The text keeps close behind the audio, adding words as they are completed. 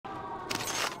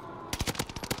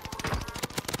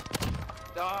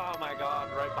Oh my god,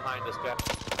 right behind this guy.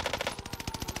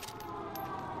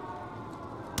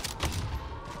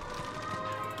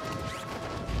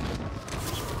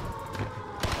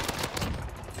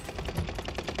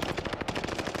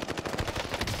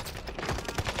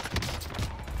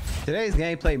 Today's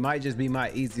gameplay might just be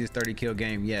my easiest 30 kill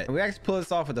game yet. We actually pulled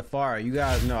this off with the FARA. You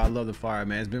guys know I love the FARA,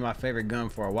 man. It's been my favorite gun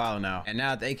for a while now. And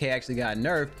now that the AK actually got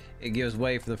nerfed, it gives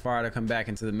way for the FARA to come back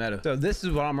into the meta. So this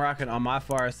is what I'm rocking on my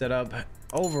FARA setup.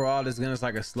 Overall, this gun is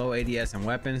like a slow ADS and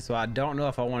weapon. So I don't know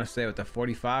if I want to stay with the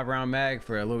 45 round mag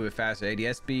for a little bit faster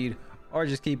ADS speed, or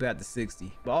just keep it at the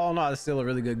 60. But all in all, it's still a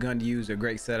really good gun to use, a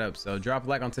great setup. So drop a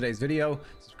like on today's video,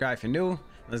 subscribe if you're new.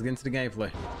 Let's get into the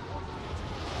gameplay.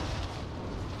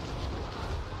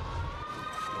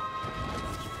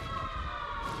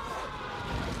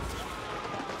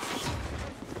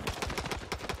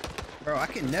 Bro, I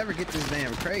can never get this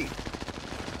damn crate.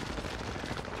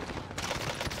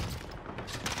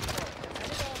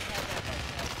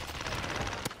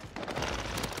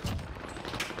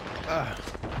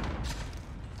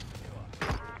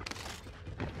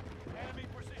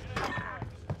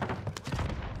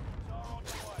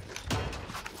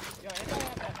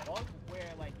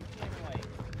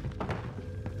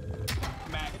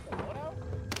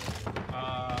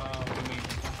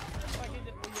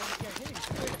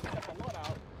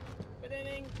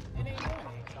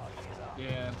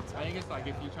 Yeah, I think it's like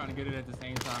if you're trying to get it at the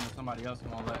same time as somebody else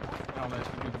won't let you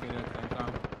people get it at the same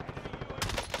time.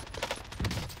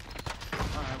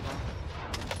 Alright, bro.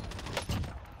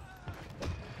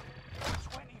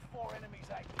 24 enemies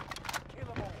active. Kill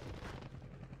them all.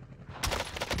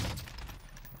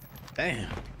 Damn.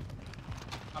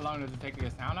 How long does it take to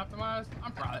get sound optimized?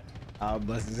 I'm proud of it. I'll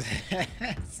bless his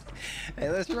ass. Hey,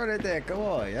 let's run it there. Come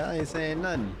on, y'all ain't saying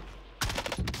nothing.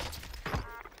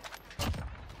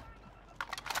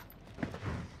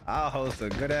 I'll host a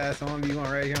good ass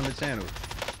 1v1 right here on the channel.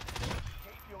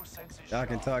 Y'all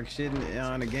can talk shit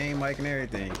on the game mic and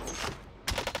everything.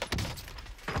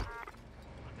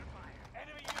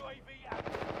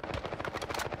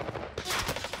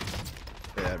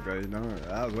 Yeah, bro, you know,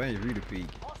 I was waiting for you to peek.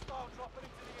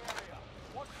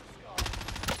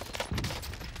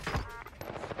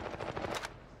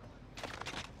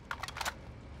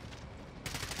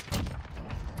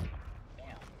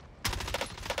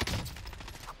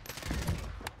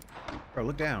 Bro,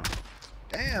 look down.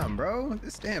 Damn, bro.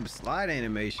 This damn slide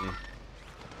animation.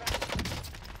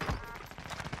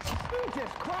 Jesus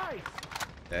Christ!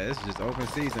 Yeah, this is just open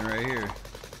season right here.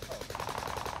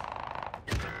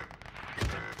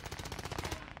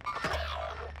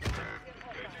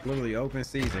 Literally open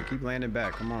season. Keep landing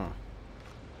back. Come on.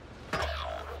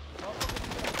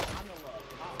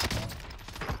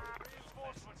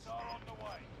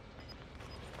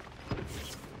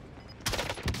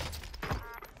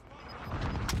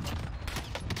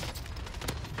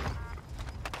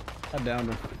 I downed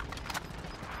him.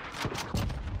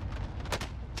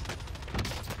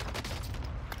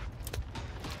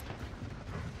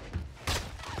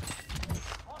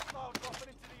 Hostile dropping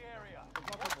into the area.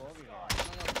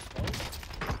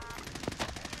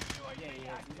 Yeah,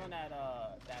 he's on that,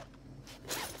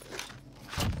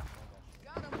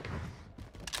 Got him.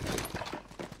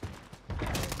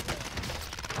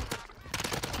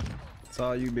 It's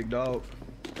all you, big dog.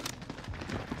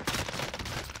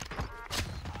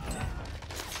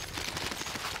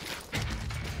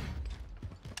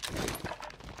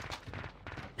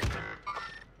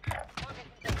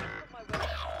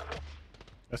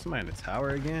 There's somebody in the tower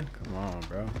again? Come on,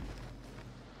 bro.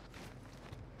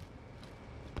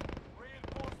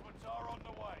 Reinforcements are on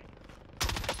the way.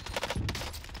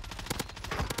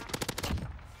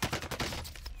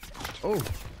 Oh.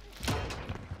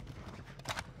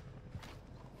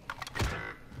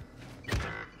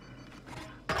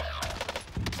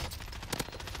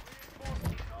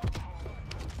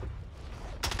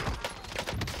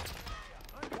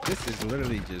 This is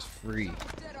literally just free.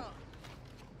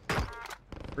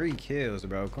 Free kills,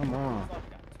 bro. Come on.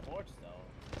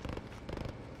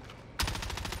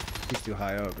 He's too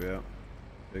high up, yeah.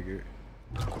 Figured.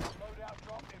 Loadout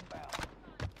drop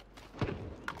inbound.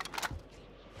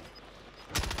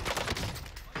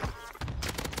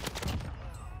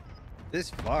 This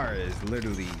FARA is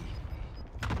literally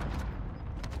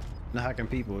knocking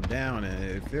people down, and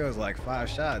it feels like 5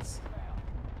 shots.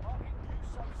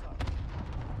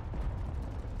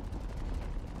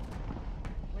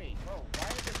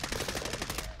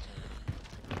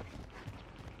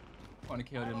 Want to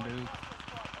kill them dudes.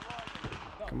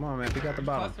 Come on, man. Pick out the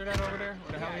bottom. Cluster that over there?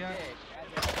 Where the hell he at?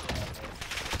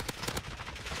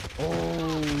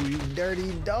 Oh, you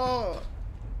dirty dog.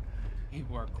 He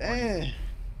worked. Damn.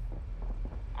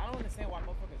 understand why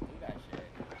motherfuckers do that shit.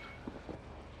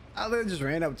 I literally just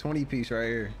ran up 20 piece right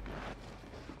here.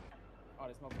 Oh,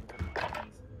 this motherfucker.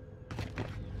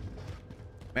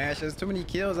 Man, there's too many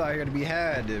kills out here to be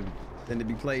had than to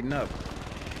be plating up.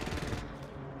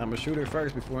 I'm a shooter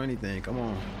first before anything. Come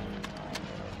on.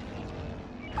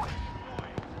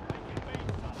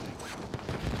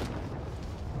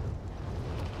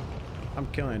 I'm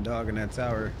killing dog in that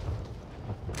tower.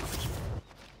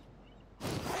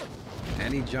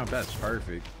 And he jumped. That's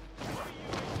perfect.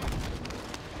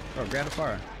 Oh, grab the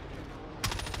fire.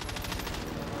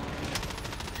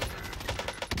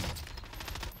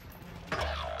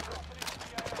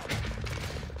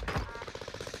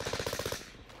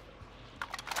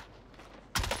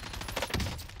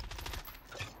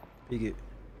 Peek it.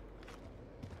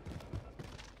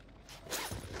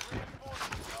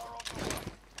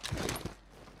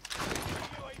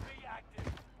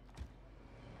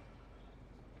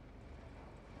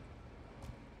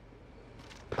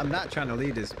 I'm not trying to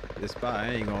leave this spot.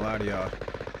 I ain't gonna lie to y'all.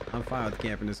 I'm fine with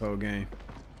camping this whole game.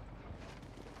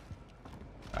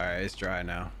 All right, it's dry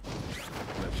now.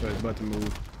 Left choice but to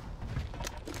move.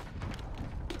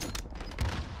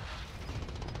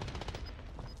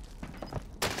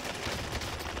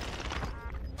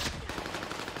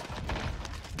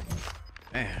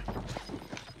 Man,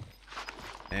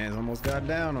 man's almost got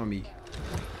down on me.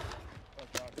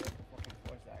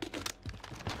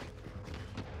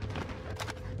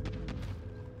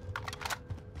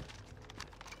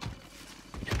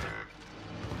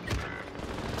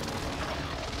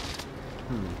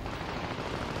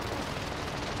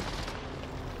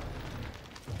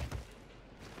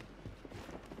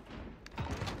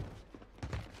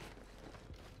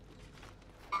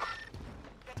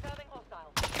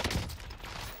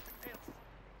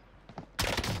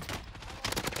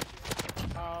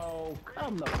 Oh,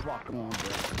 come the fuck on, bro.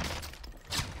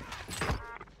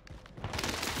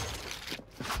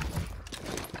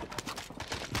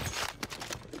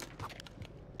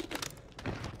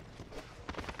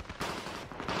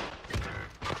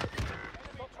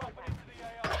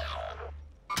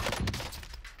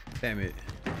 Damn it.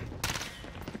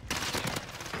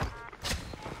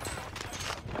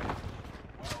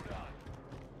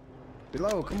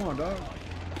 Below, come on, dog.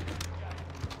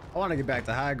 I want to get back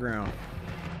to high ground.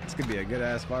 This could be a good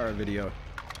ass fire video.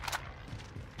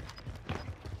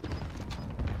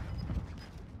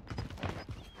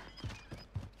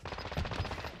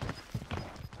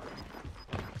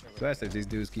 So that's if these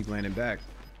dudes keep landing back.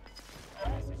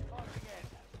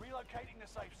 Relocating the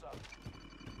safe zone.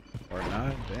 Or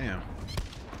not, damn.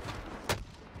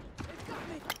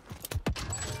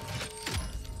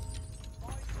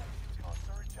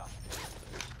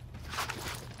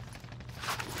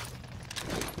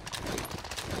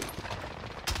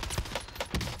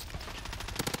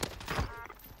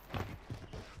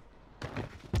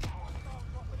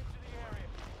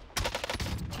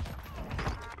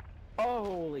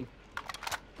 Holy.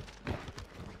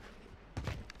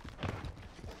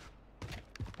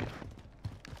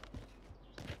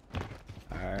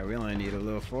 Alright, we only need a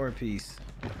little 4-piece.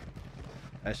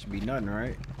 That should be nothing,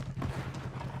 right?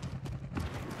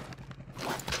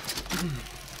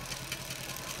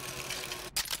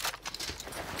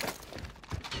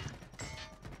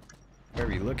 Where are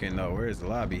we looking though? Where's the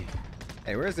lobby?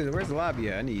 Hey, where's the lobby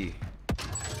at? I need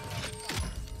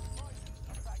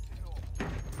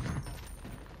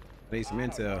some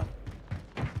intel.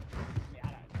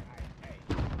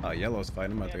 Oh, yellow's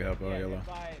fighting. I'm about to help out yellow.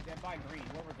 They're by green.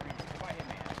 Whoever green. They're by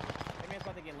Hitman. Hitman's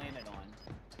about to get landed on.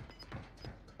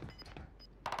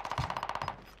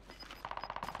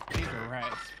 These are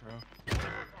rats, bro.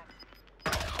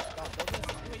 Oh,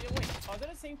 wait. Are they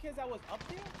the same kids that was up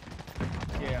there?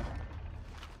 Yeah.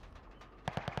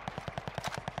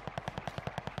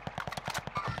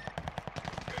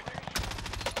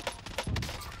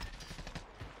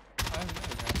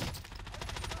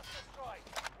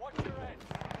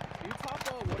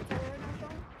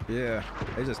 Yeah,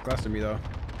 they just clustered me though.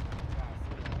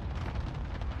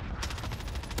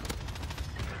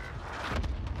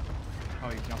 Oh,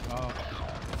 you jumped off.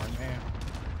 Oh, man.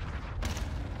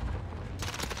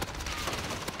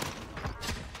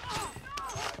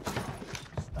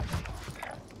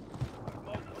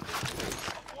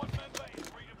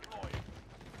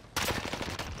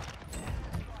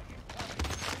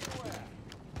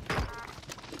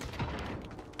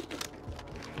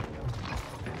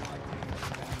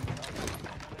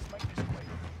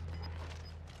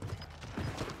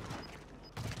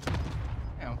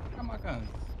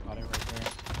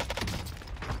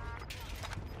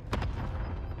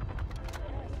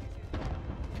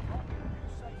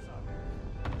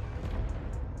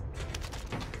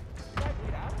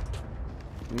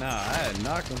 Nah, I had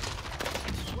knocked him.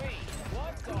 Wait,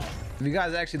 what the? If you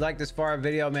guys actually like this FARA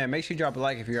video, man, make sure you drop a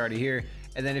like if you're already here.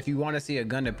 And then if you want to see a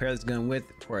gun to pair this gun with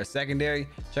for a secondary,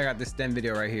 check out this STEM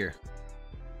video right here.